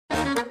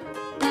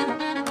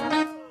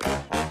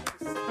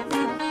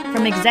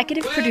From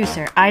executive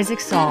producer Isaac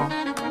Saul,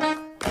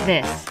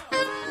 this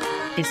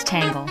is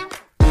Tangle.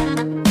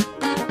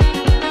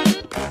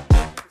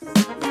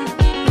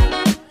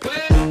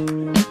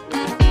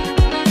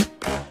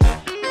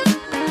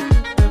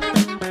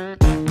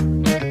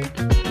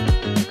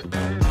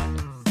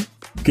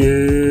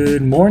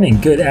 Good morning,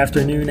 good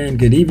afternoon, and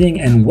good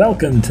evening, and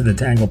welcome to the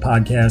Tangle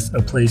Podcast,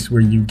 a place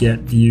where you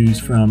get views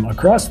from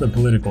across the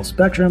political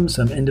spectrum,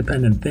 some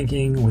independent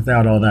thinking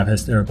without all that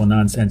hysterical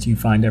nonsense you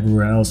find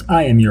everywhere else.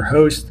 I am your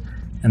host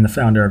and the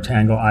founder of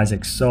Tangle,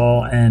 Isaac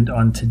Saul, and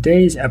on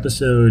today's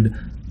episode,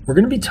 we're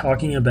going to be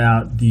talking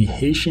about the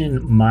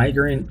Haitian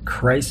migrant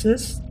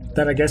crisis,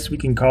 that I guess we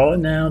can call it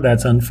now,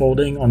 that's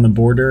unfolding on the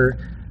border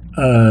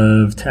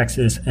of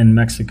Texas and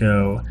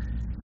Mexico.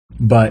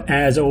 But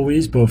as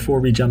always,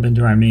 before we jump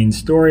into our main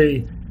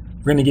story,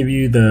 we're going to give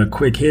you the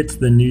quick hits,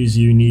 the news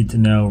you need to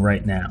know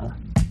right now.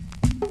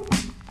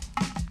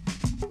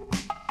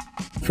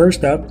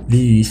 First up,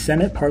 the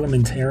Senate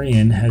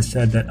parliamentarian has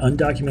said that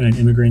undocumented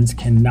immigrants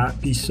cannot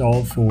be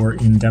solved for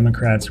in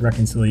Democrats'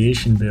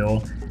 reconciliation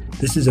bill.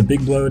 This is a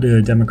big blow to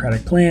a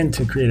Democratic plan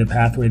to create a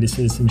pathway to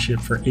citizenship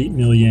for 8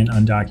 million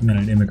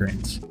undocumented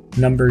immigrants.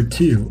 Number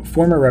 2,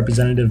 former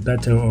Representative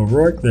Beto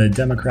O'Rourke, the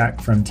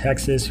Democrat from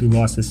Texas who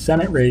lost the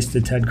Senate race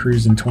to Ted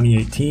Cruz in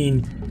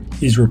 2018,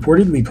 is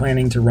reportedly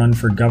planning to run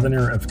for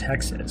governor of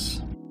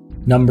Texas.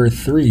 Number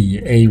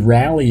 3, a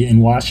rally in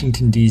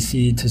Washington,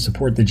 D.C. to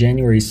support the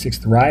January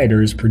 6th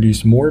rioters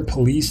produced more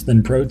police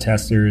than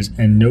protesters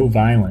and no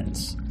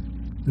violence.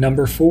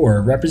 Number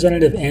 4,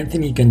 Representative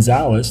Anthony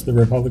Gonzalez, the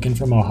Republican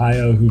from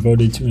Ohio who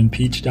voted to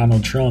impeach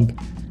Donald Trump,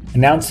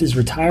 announced his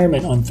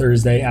retirement on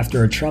Thursday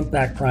after a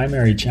Trump-backed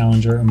primary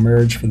challenger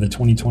emerged for the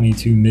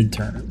 2022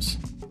 midterms.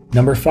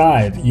 Number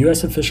 5,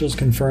 U.S. officials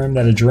confirmed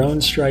that a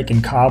drone strike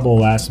in Kabul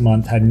last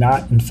month had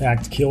not in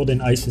fact killed an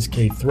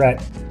ISIS-K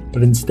threat,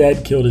 but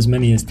instead killed as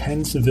many as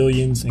 10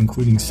 civilians,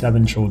 including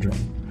 7 children.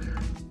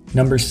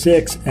 Number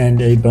 6,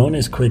 and a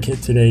bonus quick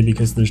hit today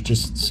because there's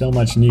just so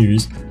much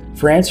news,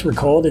 France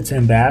recalled its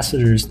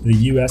ambassadors to the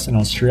U.S. and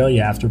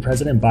Australia after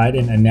President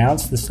Biden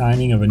announced the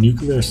signing of a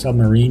nuclear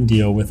submarine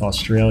deal with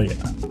Australia.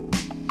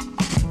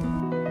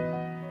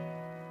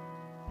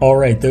 All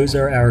right, those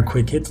are our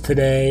quick hits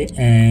today,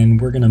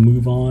 and we're going to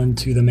move on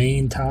to the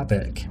main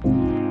topic.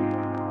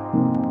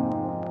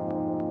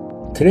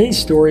 Today's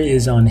story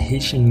is on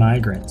Haitian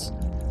migrants.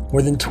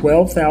 More than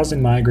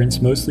 12,000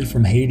 migrants, mostly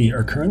from Haiti,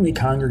 are currently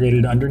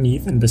congregated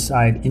underneath and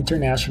beside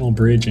International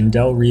Bridge in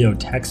Del Rio,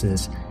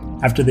 Texas,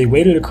 after they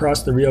waded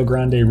across the Rio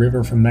Grande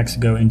River from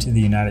Mexico into the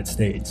United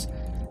States.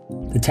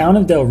 The town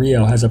of Del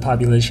Rio has a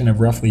population of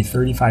roughly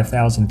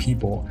 35,000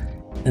 people,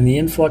 and the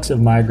influx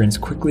of migrants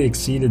quickly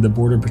exceeded the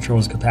Border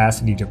Patrol's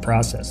capacity to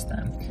process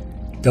them.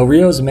 Del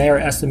Rio's mayor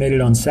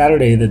estimated on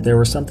Saturday that there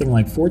were something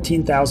like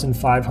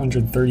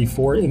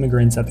 14,534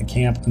 immigrants at the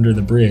camp under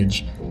the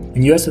bridge,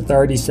 and U.S.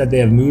 authorities said they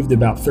have moved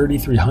about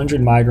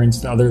 3,300 migrants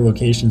to other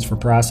locations for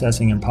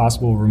processing and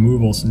possible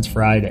removal since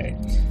Friday.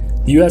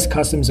 The U.S.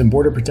 Customs and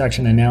Border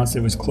Protection announced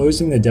it was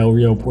closing the Del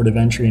Rio port of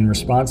entry in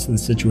response to the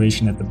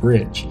situation at the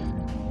bridge.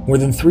 More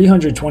than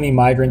 320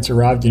 migrants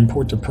arrived in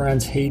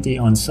Port-au-Prince, Haiti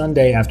on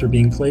Sunday after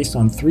being placed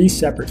on 3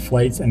 separate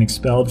flights and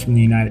expelled from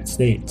the United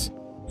States.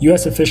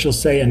 U.S. officials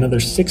say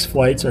another 6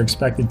 flights are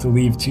expected to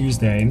leave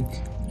Tuesday,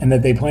 and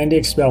that they plan to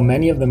expel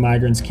many of the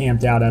migrants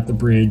camped out at the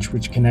bridge,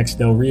 which connects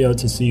Del Rio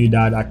to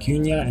Ciudad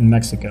Acuña in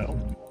Mexico.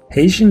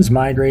 Haitians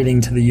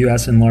migrating to the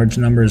U.S. in large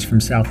numbers from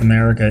South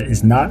America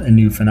is not a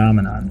new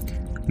phenomenon.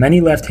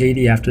 Many left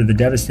Haiti after the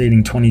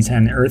devastating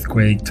 2010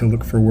 earthquake to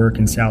look for work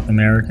in South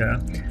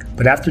America.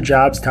 But after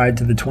jobs tied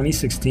to the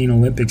 2016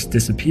 Olympics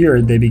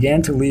disappeared, they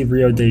began to leave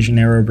Rio de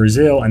Janeiro,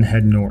 Brazil, and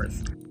head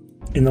north.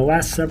 In the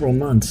last several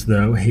months,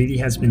 though, Haiti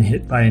has been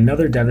hit by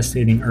another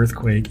devastating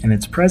earthquake, and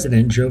its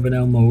president,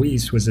 Jovenel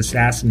Moïse, was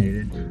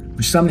assassinated,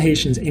 which some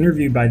Haitians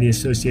interviewed by the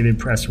Associated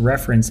Press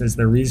reference as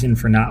their reason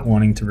for not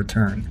wanting to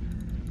return.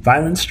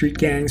 Violent street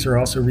gangs are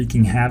also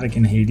wreaking havoc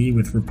in Haiti,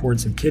 with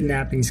reports of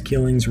kidnappings,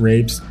 killings,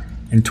 rapes,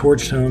 and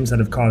torched homes that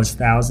have caused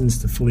thousands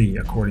to flee,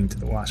 according to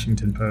the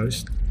Washington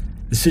Post.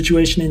 The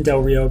situation in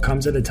Del Rio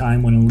comes at a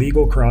time when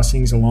illegal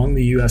crossings along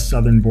the U.S.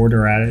 southern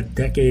border are at a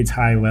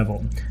decades-high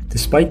level,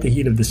 despite the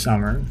heat of the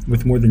summer,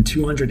 with more than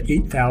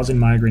 208,000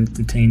 migrants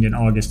detained in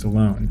August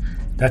alone.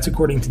 That's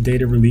according to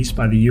data released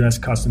by the U.S.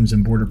 Customs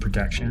and Border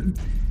Protection.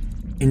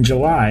 In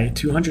July,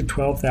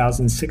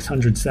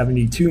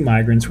 212,672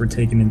 migrants were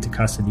taken into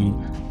custody,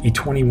 a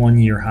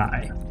 21-year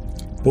high.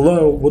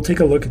 Below, we'll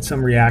take a look at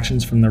some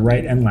reactions from the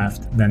right and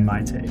left, then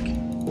my take.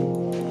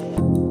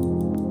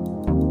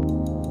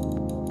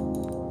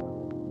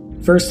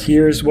 First,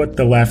 here's what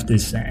the left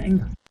is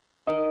saying.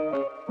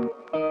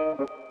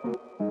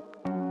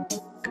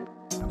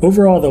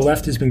 Overall, the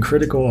left has been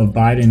critical of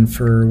Biden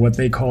for what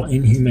they call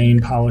inhumane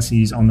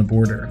policies on the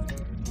border.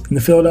 In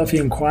the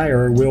Philadelphia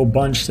Inquirer, Will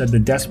Bunch said the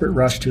desperate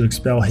rush to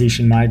expel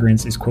Haitian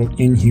migrants is, quote,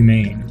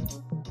 inhumane.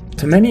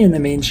 To many in the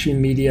mainstream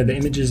media, the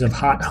images of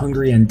hot,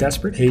 hungry, and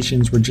desperate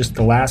Haitians were just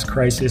the last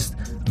crisis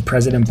of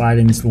President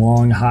Biden's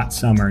long, hot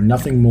summer,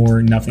 nothing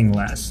more, nothing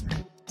less.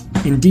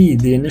 Indeed,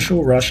 the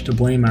initial rush to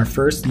blame our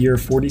first-year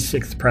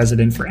 46th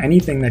president for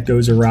anything that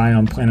goes awry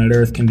on planet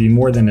Earth can be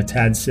more than a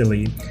tad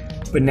silly.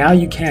 But now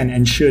you can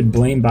and should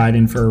blame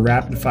Biden for a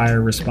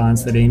rapid-fire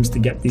response that aims to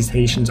get these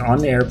Haitians on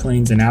the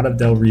airplanes and out of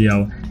Del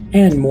Rio,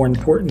 and more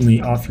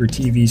importantly, off your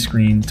TV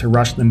screen, to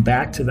rush them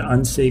back to the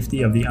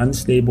unsafety of the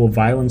unstable,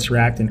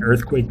 violence-racked, and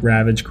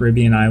earthquake-ravaged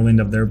Caribbean island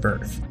of their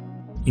birth.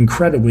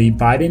 Incredibly,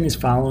 Biden is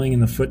following in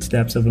the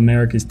footsteps of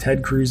America's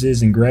Ted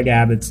Cruz's and Greg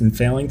Abbott's in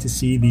failing to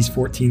see these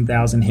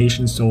 14,000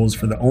 Haitian souls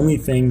for the only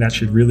thing that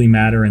should really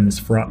matter in this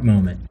fraught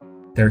moment: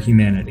 their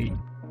humanity.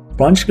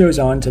 Bunch goes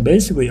on to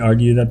basically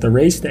argue that the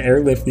race to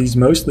airlift these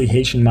mostly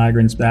Haitian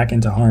migrants back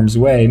into harm's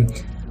way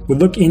would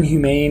look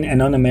inhumane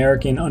and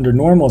un-American under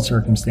normal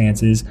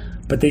circumstances,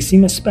 but they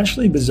seem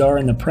especially bizarre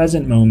in the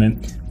present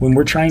moment when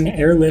we're trying to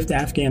airlift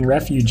Afghan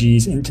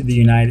refugees into the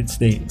United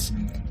States.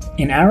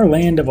 In our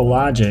land of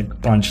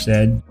illogic, Bunch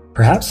said,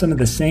 perhaps some of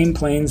the same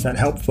planes that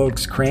helped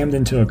folks crammed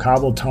into a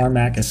cobbled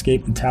tarmac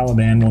escape the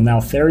Taliban will now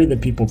ferry the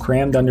people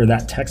crammed under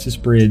that Texas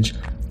bridge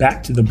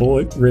back to the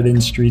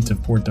bullet-ridden streets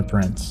of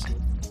Port-au-Prince.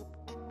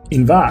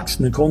 In Vox,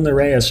 Nicole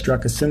Nerea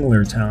struck a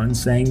similar tone,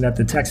 saying that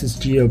the Texas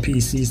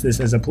GOP sees this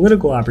as a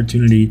political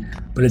opportunity,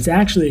 but it's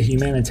actually a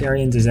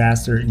humanitarian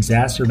disaster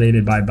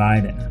exacerbated by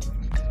Biden.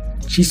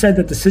 She said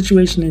that the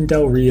situation in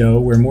Del Rio,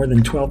 where more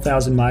than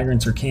 12,000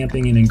 migrants are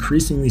camping in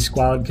increasingly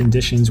squalid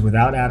conditions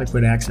without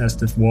adequate access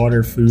to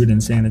water, food,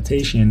 and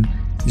sanitation,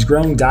 is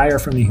growing dire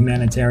from a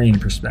humanitarian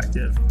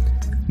perspective.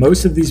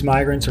 Most of these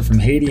migrants are from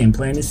Haiti and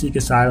plan to seek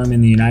asylum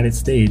in the United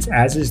States,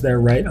 as is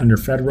their right under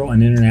federal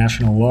and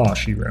international law,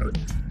 she wrote.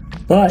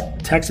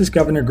 But Texas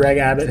Governor Greg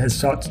Abbott has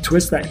sought to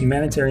twist that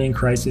humanitarian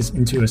crisis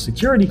into a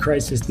security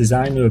crisis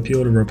designed to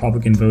appeal to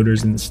Republican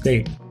voters in the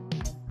state.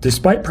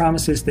 Despite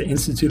promises to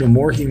institute a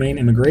more humane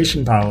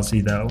immigration policy,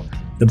 though,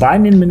 the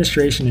Biden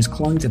administration has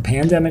clung to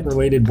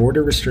pandemic-related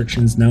border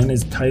restrictions known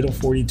as Title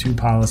 42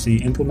 policy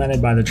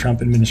implemented by the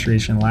Trump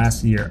administration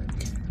last year.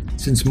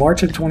 Since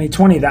March of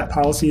 2020, that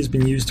policy has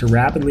been used to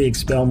rapidly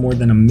expel more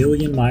than 1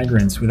 million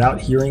migrants without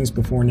hearings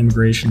before an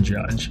immigration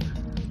judge.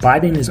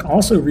 Biden is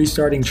also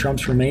restarting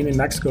Trump's Remain in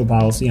Mexico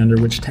policy,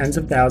 under which tens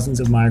of thousands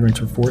of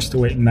migrants were forced to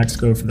wait in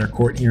Mexico for their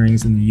court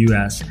hearings in the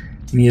U.S.,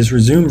 and he has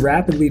resumed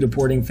rapidly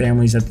deporting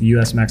families at the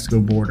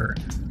U.S.-Mexico border.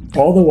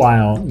 All the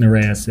while,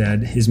 Nerea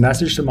said, his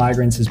message to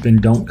migrants has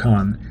been don't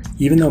come,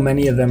 even though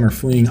many of them are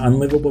fleeing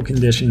unlivable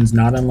conditions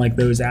not unlike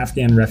those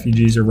Afghan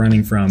refugees are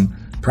running from,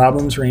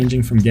 problems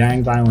ranging from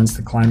gang violence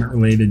to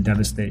climate-related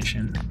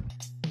devastation.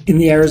 In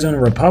the Arizona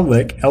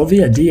Republic,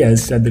 Elvia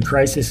Diaz said the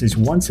crisis is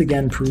once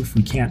again proof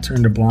we can't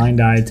turn a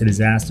blind eye to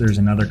disasters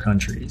in other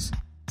countries.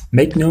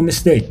 Make no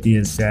mistake,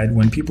 Diaz said,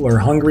 when people are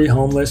hungry,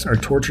 homeless, are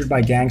tortured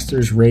by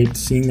gangsters, raped,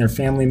 seeing their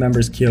family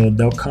members killed,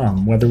 they'll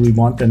come, whether we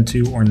want them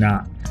to or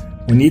not.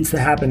 What needs to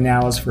happen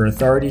now is for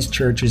authorities,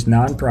 churches,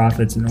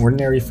 nonprofits, and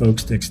ordinary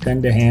folks to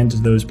extend a hand to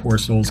those poor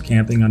souls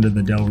camping under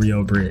the Del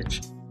Rio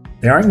Bridge.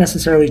 They aren't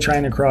necessarily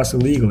trying to cross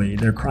illegally,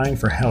 they're crying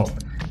for help.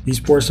 These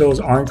poor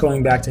souls aren't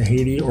going back to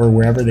Haiti or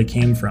wherever they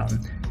came from.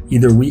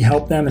 Either we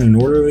help them in an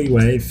orderly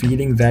way,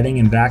 feeding, vetting,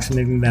 and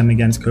vaccinating them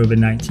against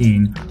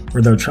COVID-19,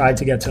 or they'll try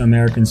to get to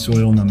American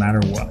soil no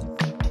matter what.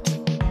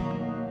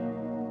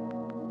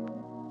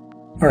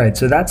 Alright,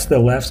 so that's the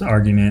left's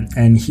argument,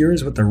 and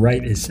here's what the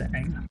right is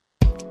saying.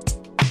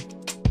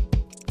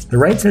 The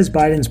right says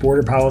Biden's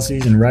border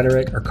policies and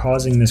rhetoric are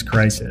causing this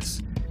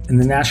crisis. In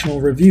the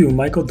National Review,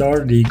 Michael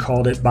Daugherty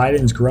called it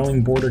Biden's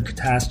growing border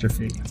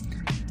catastrophe.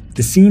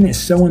 The scene is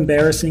so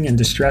embarrassing and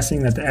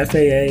distressing that the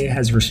FAA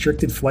has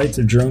restricted flights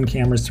of drone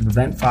cameras to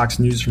prevent Fox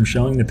News from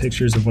showing the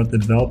pictures of what the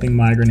developing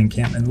migrant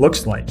encampment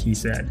looks like, he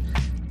said.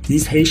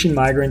 These Haitian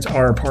migrants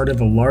are a part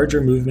of a larger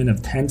movement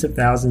of tens of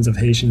thousands of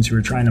Haitians who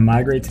are trying to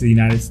migrate to the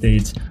United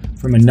States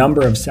from a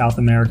number of South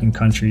American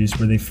countries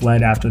where they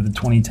fled after the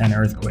 2010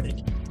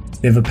 earthquake.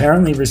 They've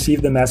apparently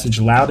received the message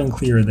loud and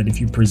clear that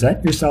if you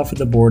present yourself at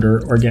the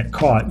border or get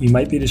caught, you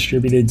might be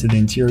distributed to the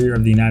interior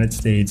of the United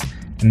States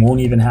and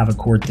won't even have a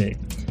court date.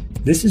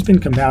 This has been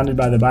compounded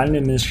by the Biden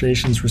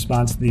administration's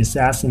response to the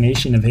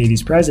assassination of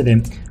Haiti's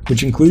president,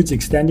 which includes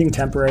extending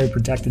temporary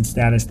protected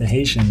status to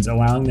Haitians,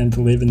 allowing them to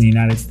live in the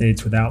United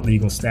States without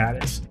legal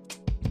status.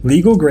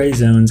 Legal gray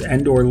zones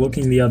and/or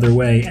looking the other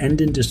way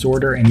end in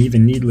disorder and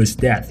even needless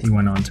death, he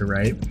went on to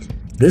write.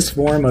 This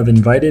form of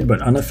invited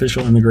but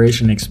unofficial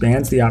immigration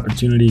expands the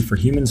opportunity for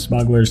human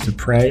smugglers to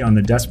prey on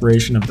the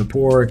desperation of the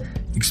poor,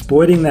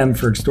 exploiting them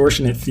for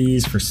extortionate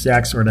fees for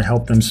sex or to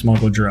help them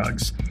smuggle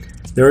drugs.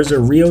 There is a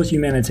real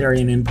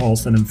humanitarian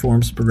impulse that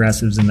informs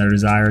progressives in their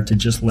desire to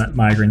just let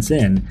migrants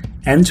in,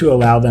 and to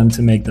allow them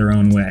to make their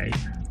own way.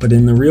 But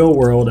in the real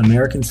world,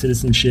 American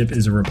citizenship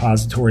is a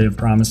repository of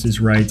promises,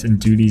 rights, and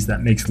duties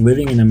that makes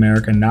living in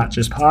America not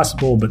just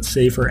possible, but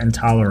safer and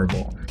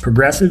tolerable.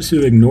 Progressives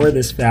who ignore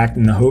this fact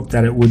in the hope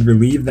that it would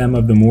relieve them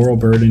of the moral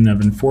burden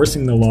of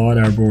enforcing the law at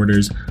our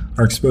borders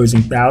are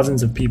exposing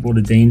thousands of people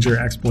to danger,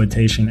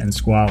 exploitation, and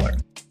squalor.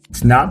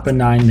 It's not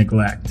benign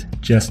neglect,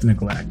 just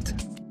neglect.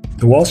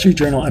 The Wall Street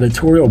Journal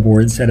editorial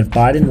board said if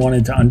Biden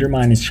wanted to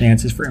undermine his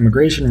chances for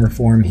immigration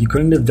reform, he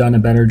couldn't have done a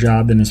better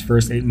job than his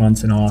first 8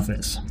 months in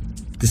office.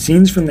 The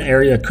scenes from the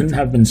area couldn't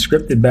have been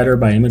scripted better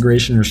by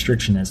immigration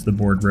restrictionists, the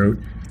board wrote.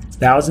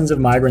 Thousands of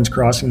migrants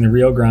crossing the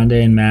Rio Grande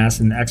en masse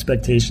in the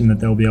expectation that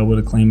they'll be able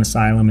to claim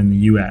asylum in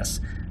the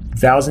U.S.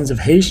 Thousands of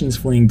Haitians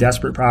fleeing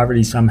desperate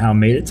poverty somehow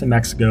made it to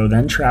Mexico,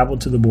 then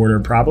traveled to the border,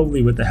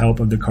 probably with the help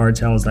of the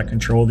cartels that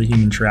control the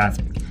human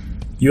traffic.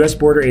 U.S.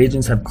 border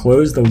agents have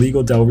closed the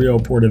legal Del Rio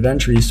port of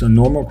entry, so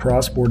normal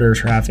cross-border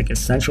traffic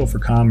essential for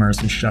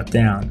commerce is shut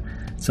down.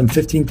 Some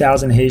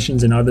 15,000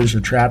 Haitians and others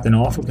are trapped in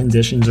awful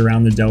conditions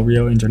around the Del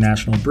Rio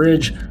International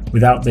Bridge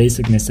without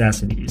basic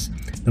necessities.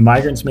 The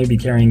migrants may be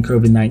carrying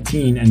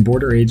COVID-19, and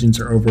border agents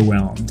are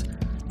overwhelmed.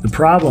 The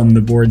problem,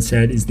 the board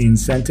said, is the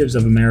incentives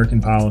of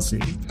American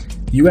policy.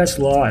 U.S.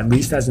 law, at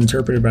least as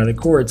interpreted by the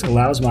courts,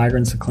 allows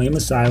migrants to claim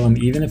asylum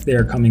even if they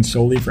are coming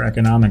solely for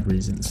economic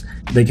reasons.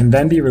 They can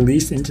then be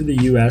released into the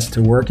U.S.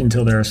 to work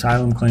until their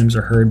asylum claims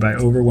are heard by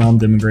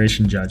overwhelmed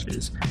immigration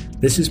judges.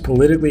 This is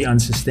politically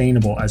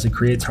unsustainable as it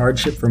creates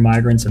hardship for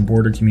migrants and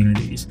border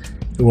communities.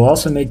 It will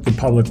also make the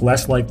public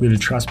less likely to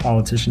trust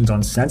politicians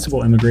on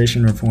sensible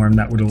immigration reform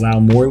that would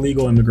allow more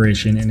legal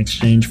immigration in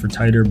exchange for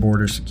tighter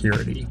border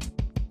security.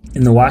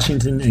 In the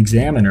Washington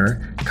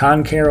Examiner,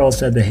 Con Carroll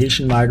said the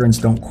Haitian migrants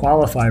don't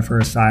qualify for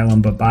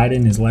asylum, but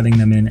Biden is letting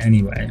them in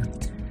anyway.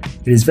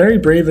 It is very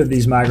brave of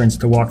these migrants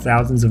to walk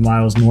thousands of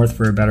miles north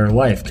for a better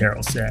life,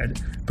 Carroll said.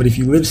 But if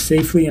you live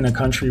safely in a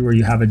country where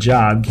you have a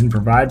job, can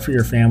provide for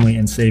your family,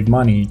 and save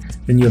money,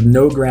 then you have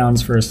no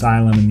grounds for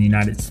asylum in the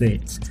United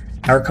States.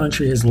 Our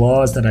country has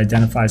laws that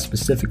identify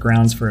specific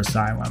grounds for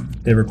asylum.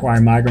 They require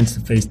migrants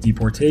to face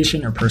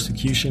deportation or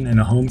persecution in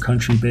a home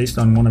country based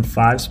on one of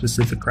 5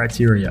 specific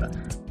criteria: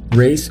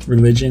 race,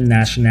 religion,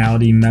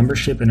 nationality,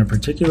 membership in a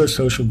particular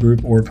social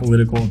group, or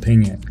political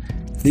opinion.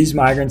 If these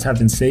migrants have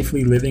been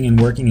safely living and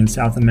working in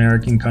South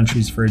American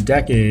countries for a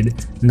decade,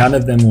 none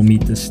of them will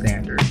meet this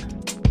standard.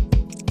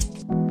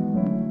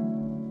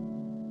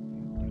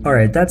 All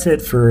right, that's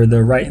it for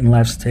the right and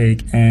left's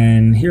take,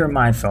 and here are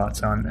my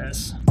thoughts on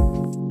this.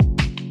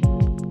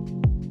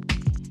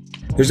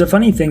 There's a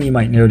funny thing you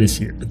might notice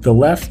here. The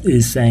left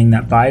is saying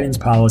that Biden's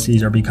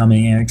policies are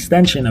becoming an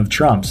extension of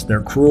Trump's.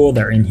 They're cruel,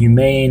 they're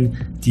inhumane,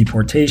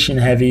 deportation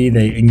heavy,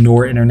 they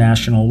ignore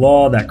international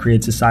law that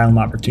creates asylum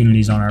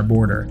opportunities on our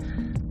border.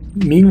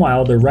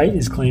 Meanwhile, the right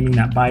is claiming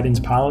that Biden's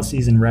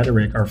policies and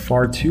rhetoric are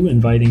far too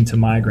inviting to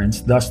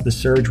migrants, thus the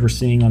surge we're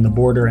seeing on the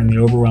border and the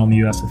overwhelm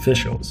U.S.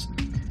 officials.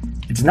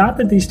 It's not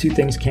that these two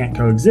things can't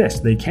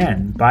coexist. They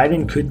can.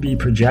 Biden could be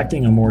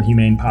projecting a more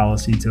humane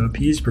policy to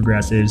appease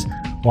progressives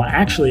while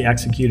actually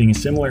executing a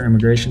similar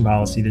immigration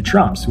policy to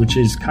Trump's, which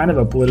is kind of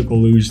a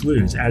political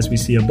lose-lose. As we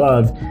see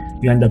above,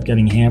 you end up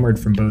getting hammered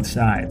from both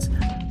sides.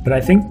 But I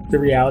think the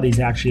reality is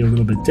actually a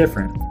little bit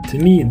different. To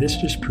me, this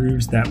just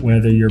proves that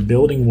whether you're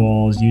building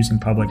walls, using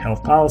public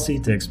health policy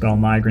to expel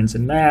migrants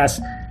en masse,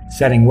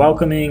 setting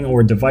welcoming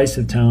or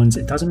divisive tones,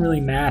 it doesn't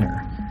really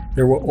matter.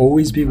 There will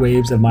always be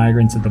waves of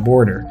migrants at the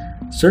border.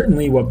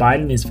 Certainly what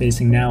Biden is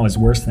facing now is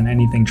worse than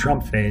anything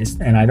Trump faced,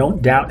 and I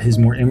don't doubt his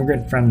more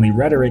immigrant-friendly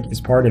rhetoric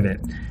is part of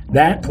it.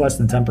 That, plus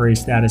the temporary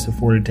status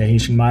afforded to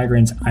Haitian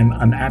migrants,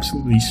 I'm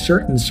absolutely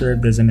certain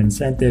served as an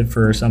incentive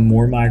for some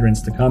more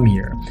migrants to come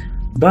here.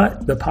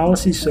 But the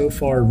policies so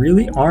far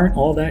really aren't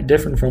all that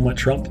different from what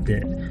Trump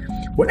did.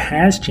 What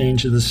has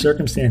changed is the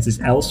circumstances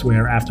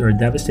elsewhere after a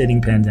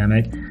devastating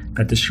pandemic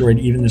that destroyed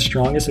even the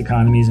strongest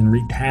economies and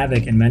wreaked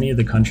havoc in many of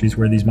the countries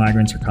where these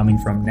migrants are coming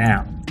from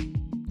now.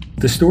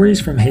 The stories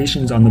from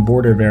Haitians on the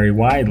border vary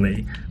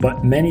widely,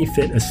 but many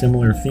fit a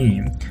similar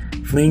theme: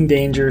 fleeing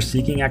danger,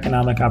 seeking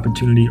economic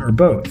opportunity, or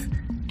both.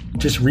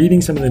 Just reading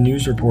some of the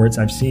news reports,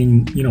 I've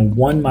seen,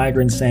 one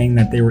migrant saying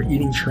that they were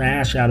eating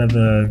trash out of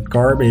the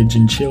garbage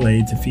in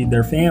Chile to feed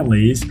their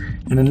families,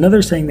 and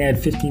another saying they had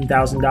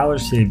 $15,000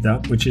 saved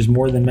up, which is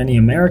more than many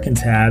Americans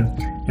have,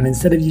 and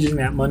instead of using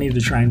that money to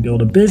try and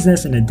build a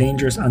business in a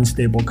dangerous,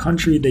 unstable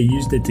country, they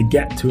used it to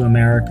get to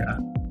America.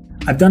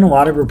 I've done a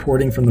lot of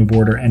reporting from the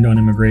border and on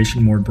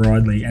immigration more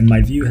broadly, and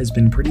my view has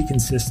been pretty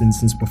consistent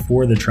since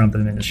before the Trump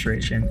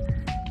administration.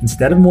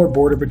 Instead of more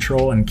border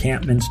patrol,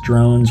 encampments,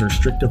 drones, or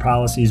stricter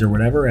policies or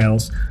whatever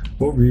else,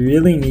 what we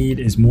really need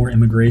is more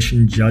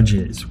immigration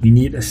judges. We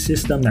need a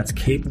system that's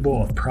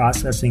capable of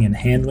processing and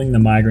handling the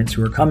migrants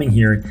who are coming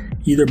here,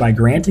 either by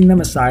granting them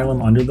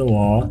asylum under the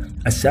law,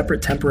 a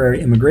separate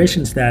temporary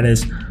immigration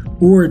status,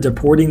 or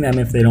deporting them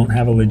if they don't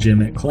have a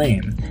legitimate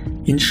claim.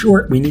 In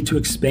short, we need to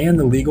expand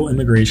the legal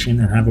immigration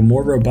and have a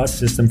more robust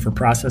system for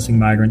processing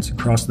migrants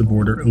across the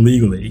border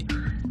illegally.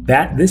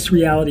 That this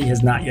reality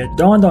has not yet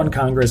dawned on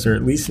Congress, or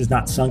at least has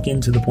not sunk in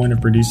to the point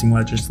of producing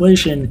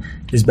legislation,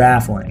 is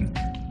baffling.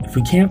 If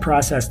we can't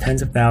process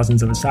tens of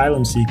thousands of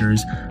asylum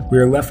seekers, we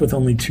are left with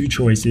only two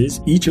choices,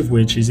 each of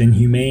which is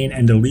inhumane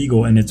and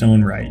illegal in its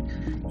own right.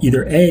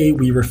 Either A,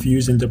 we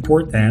refuse and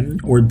deport them,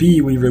 or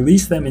B, we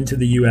release them into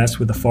the US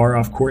with a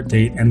far-off court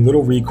date and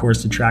little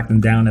recourse to track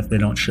them down if they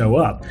don't show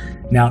up.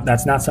 Now,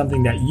 that's not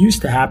something that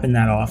used to happen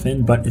that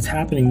often, but it's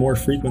happening more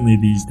frequently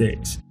these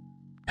days.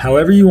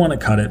 However you want to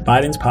cut it,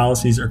 Biden's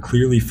policies are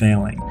clearly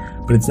failing,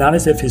 but it's not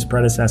as if his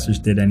predecessors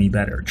did any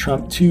better.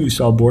 Trump, too,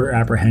 saw border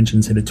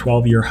apprehensions hit a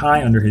 12-year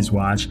high under his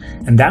watch,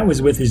 and that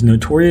was with his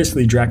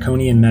notoriously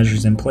draconian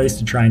measures in place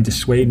to try and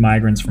dissuade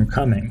migrants from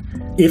coming.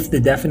 If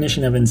the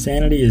definition of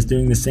insanity is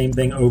doing the same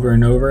thing over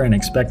and over and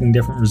expecting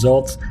different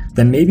results,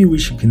 then maybe we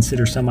should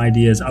consider some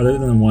ideas other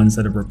than the ones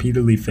that have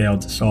repeatedly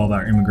failed to solve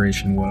our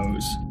immigration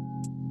woes.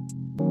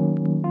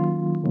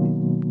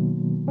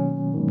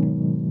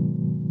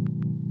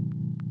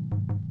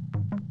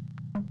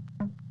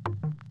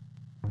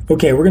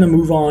 Okay, we're going to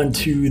move on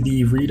to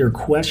the reader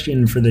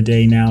question for the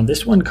day now.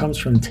 This one comes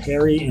from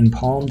Terry in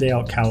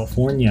Palmdale,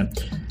 California.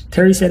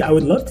 Terry said, I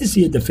would love to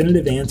see a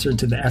definitive answer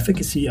to the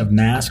efficacy of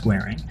mask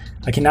wearing.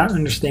 I cannot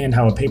understand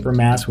how a paper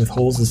mask with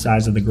holes the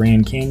size of the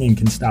Grand Canyon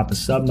can stop a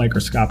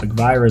submicroscopic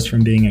virus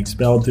from being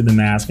expelled through the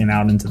mask and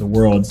out into the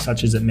world,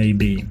 such as it may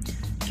be.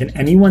 Can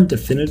anyone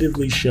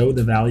definitively show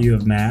the value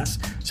of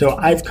masks? So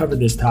I've covered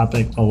this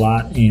topic a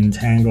lot in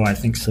Tangle, I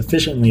think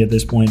sufficiently at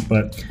this point,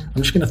 but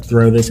I'm just going to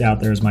throw this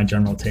out there as my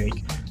general take.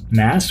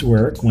 Masks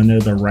work when they're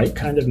the right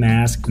kind of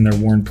mask and they're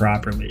worn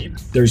properly.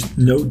 There's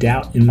no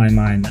doubt in my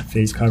mind that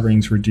face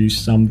coverings reduce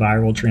some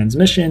viral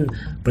transmission,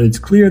 but it's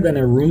clear that in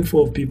a room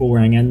full of people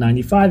wearing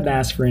N95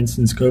 masks, for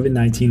instance,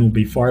 COVID-19 will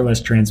be far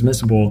less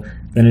transmissible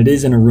than it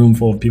is in a room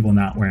full of people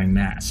not wearing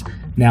masks.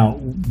 Now,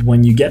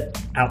 when you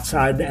get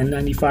outside the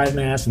N95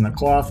 mask and the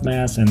cloth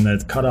mask and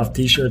the cut-off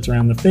t-shirts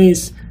around the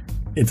face,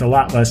 it's a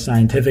lot less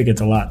scientific,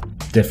 it's a lot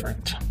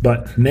different.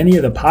 But many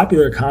of the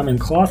popular common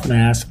cloth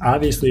masks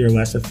obviously are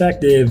less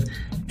effective,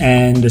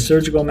 and the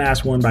surgical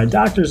masks worn by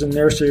doctors and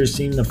nurses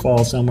seem to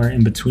fall somewhere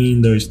in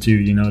between those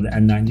two, the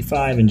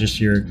N95 and just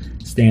your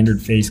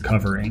standard face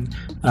covering.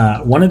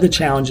 One of the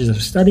challenges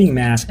of studying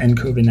masks and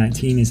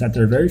COVID-19 is that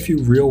there are very few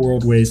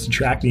real-world ways to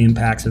track the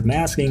impacts of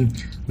masking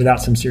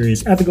without some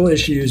serious ethical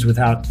issues, with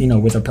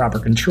a proper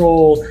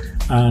control.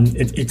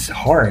 It's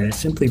hard.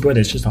 Simply put,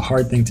 it's just a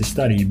hard thing to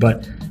study.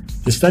 But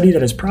the study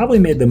that has probably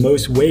made the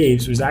most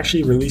waves was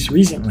actually released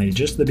recently,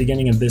 just the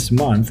beginning of this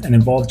month, and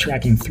involved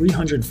tracking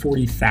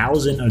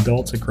 340,000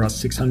 adults across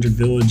 600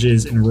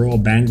 villages in rural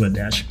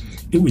Bangladesh.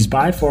 It was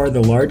by far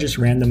the largest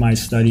randomized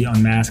study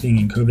on masking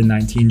and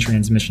COVID-19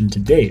 transmission to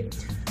date.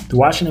 The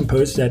Washington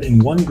Post said in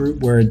one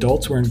group where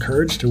adults were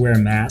encouraged to wear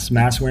masks,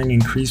 mask wearing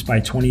increased by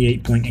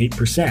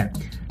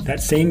 28.8%. That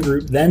same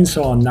group then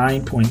saw a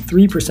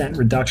 9.3%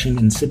 reduction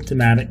in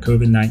symptomatic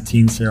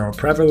COVID-19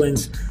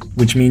 seroprevalence,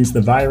 which means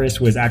the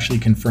virus was actually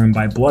confirmed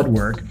by blood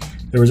work.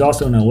 There was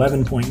also an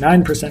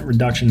 11.9%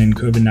 reduction in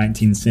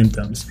COVID-19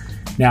 symptoms.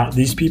 Now,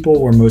 these people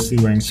were mostly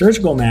wearing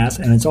surgical masks,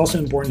 and it's also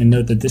important to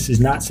note that this is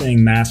not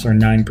saying masks are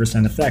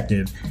 9%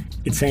 effective.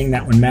 It's saying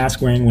that when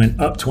mask wearing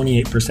went up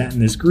 28% in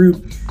this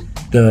group,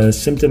 the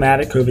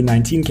symptomatic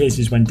COVID-19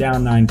 cases went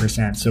down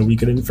 9%. So we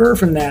could infer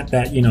from that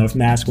if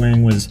mask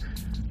wearing was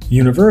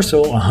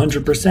universal,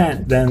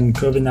 100%, then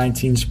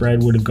COVID-19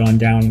 spread would have gone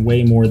down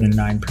way more than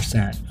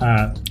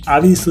 9%.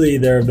 Obviously,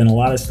 there have been a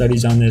lot of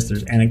studies on this.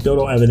 There's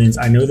anecdotal evidence.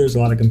 I know there's a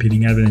lot of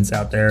competing evidence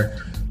out there.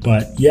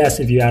 But yes,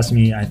 if you ask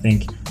me, I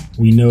think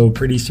we know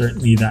pretty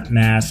certainly that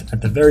masks,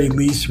 at the very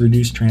least,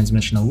 reduce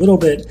transmission a little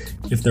bit.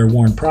 If they're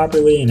worn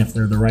properly and if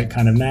they're the right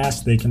kind of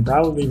mask, they can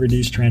probably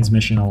reduce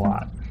transmission a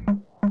lot.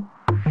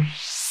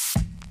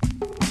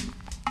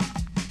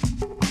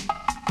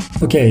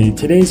 Okay,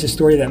 today's A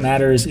Story That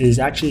Matters is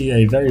actually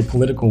a very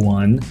political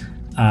one.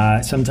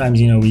 Sometimes,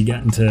 we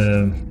get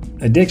into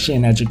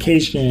addiction,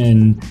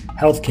 education,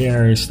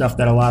 healthcare, stuff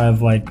that a lot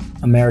of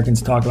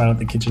Americans talk about at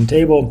the kitchen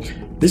table.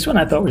 This one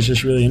I thought was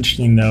just really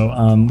interesting, though.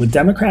 With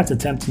Democrats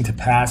attempting to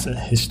pass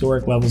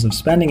historic levels of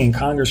spending in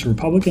Congress,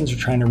 Republicans are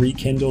trying to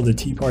rekindle the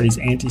Tea Party's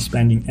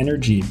anti-spending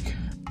energy.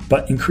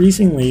 But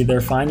increasingly,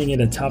 they're finding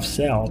it a tough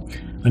sell.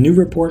 A new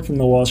report from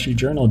the Wall Street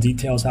Journal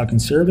details how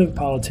conservative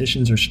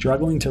politicians are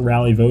struggling to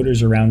rally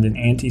voters around an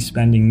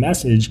anti-spending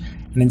message,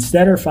 and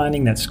instead are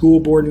finding that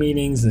school board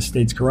meetings, the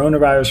state's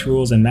coronavirus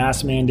rules, and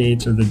mask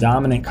mandates are the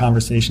dominant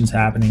conversations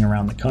happening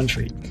around the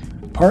country.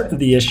 Part of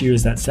the issue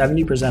is that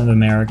 70% of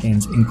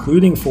Americans,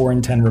 including 4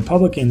 in 10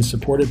 Republicans,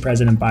 supported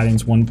President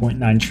Biden's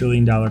 $1.9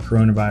 trillion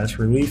coronavirus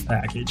relief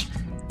package,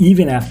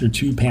 even after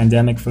 2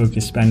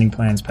 pandemic-focused spending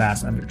plans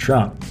passed under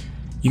Trump.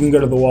 You can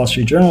go to the Wall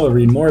Street Journal to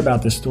read more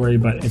about this story,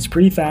 but it's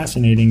pretty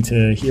fascinating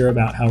to hear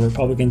about how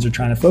Republicans are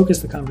trying to focus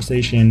the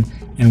conversation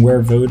and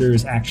where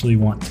voters actually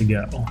want to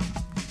go.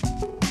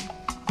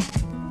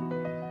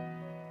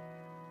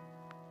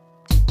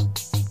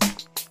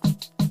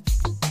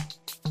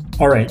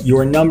 All right,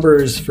 your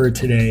numbers for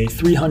today: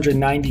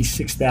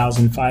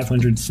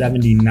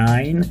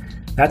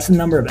 396,579. That's the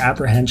number of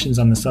apprehensions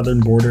on the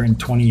southern border in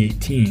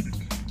 2018.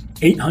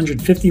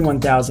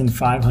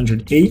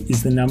 851,508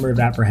 is the number of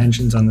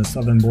apprehensions on the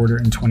southern border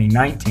in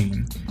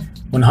 2019.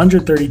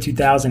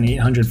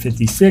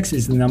 132,856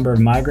 is the number of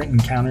migrant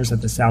encounters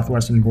at the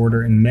southwestern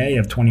border in May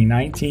of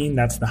 2019.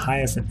 That's the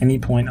highest at any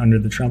point under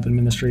the Trump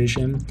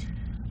administration.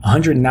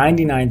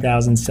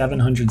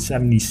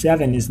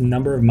 199,777 is the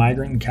number of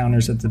migrant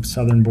encounters at the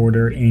southern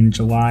border in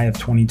July of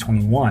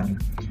 2021.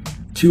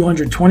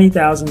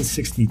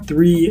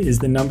 220,063 is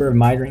the number of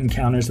migrant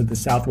encounters at the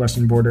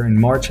southwestern border in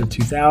March of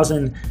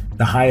 2000,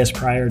 the highest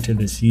prior to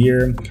this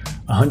year.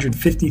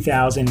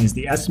 150,000 is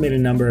the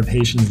estimated number of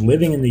Haitians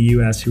living in the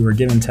U.S. who were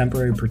given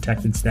temporary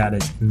protected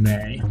status in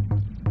May.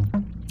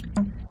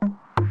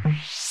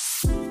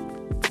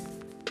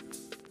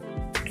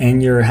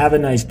 And your Have a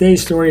Nice Day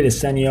story to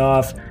send you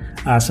off.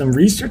 Some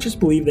researchers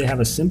believe they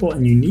have a simple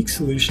and unique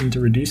solution to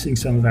reducing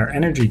some of our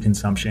energy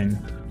consumption: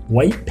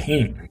 white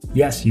paint.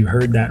 Yes, you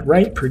heard that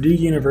right. Purdue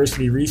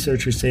University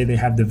researchers say they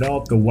have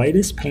developed the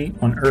whitest paint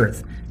on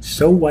Earth,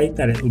 so white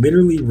that it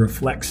literally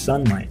reflects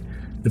sunlight.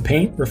 The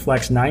paint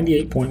reflects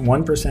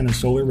 98.1% of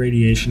solar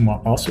radiation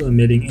while also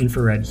emitting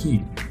infrared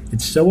heat.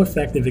 It's so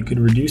effective it could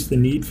reduce the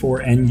need for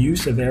and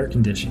use of air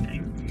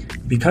conditioning.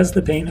 Because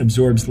the paint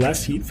absorbs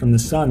less heat from the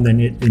sun than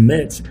it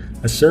emits,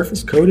 a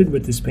surface coated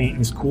with this paint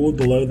is cooled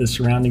below the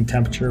surrounding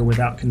temperature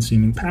without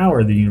consuming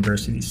power, the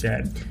university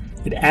said.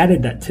 It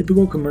added that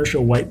typical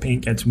commercial white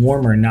paint gets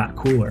warmer, not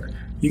cooler.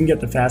 You can get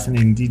the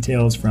fascinating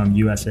details from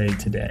USA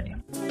Today.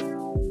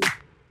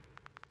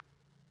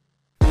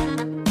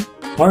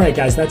 All right,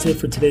 guys, that's it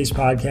for today's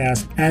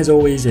podcast. As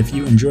always, if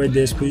you enjoyed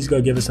this, please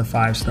go give us a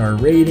 5-star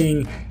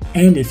rating.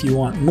 And if you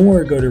want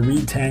more, go to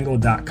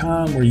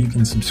readtangle.com where you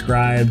can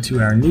subscribe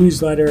to our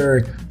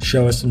newsletter,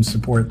 show us some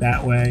support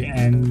that way,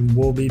 and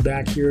we'll be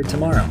back here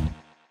tomorrow.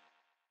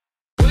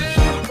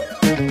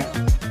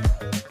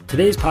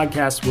 Today's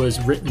podcast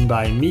was written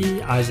by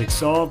me, Isaac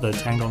Saul, the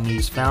Tangle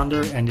News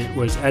founder, and it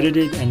was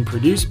edited and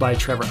produced by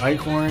Trevor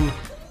Eichhorn.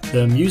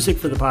 The music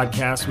for the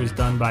podcast was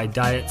done by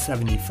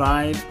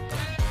Diet75.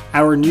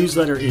 Our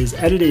newsletter is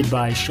edited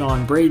by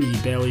Sean Brady,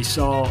 Bailey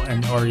Saul,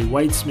 and Ari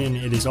Weitzman.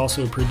 It is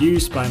also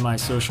produced by my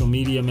social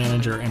media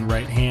manager and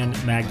right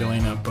hand,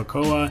 Magdalena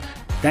Bacoa.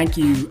 Thank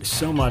you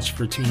so much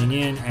for tuning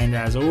in, and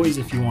as always,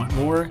 if you want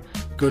more,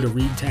 go to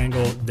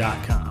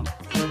readtangle.com.